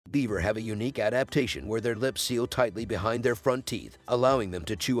Beaver have a unique adaptation where their lips seal tightly behind their front teeth, allowing them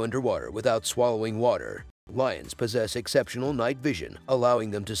to chew underwater without swallowing water. Lions possess exceptional night vision,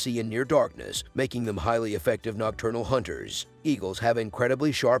 allowing them to see in near darkness, making them highly effective nocturnal hunters. Eagles have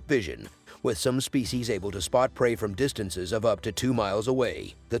incredibly sharp vision, with some species able to spot prey from distances of up to 2 miles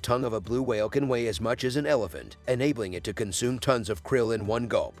away. The tongue of a blue whale can weigh as much as an elephant, enabling it to consume tons of krill in one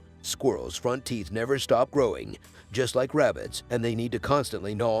gulp. Squirrels' front teeth never stop growing, just like rabbits, and they need to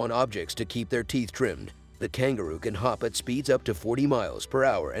constantly gnaw on objects to keep their teeth trimmed. The kangaroo can hop at speeds up to 40 miles per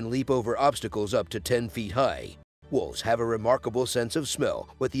hour and leap over obstacles up to 10 feet high. Wolves have a remarkable sense of smell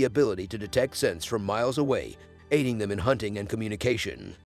with the ability to detect scents from miles away, aiding them in hunting and communication.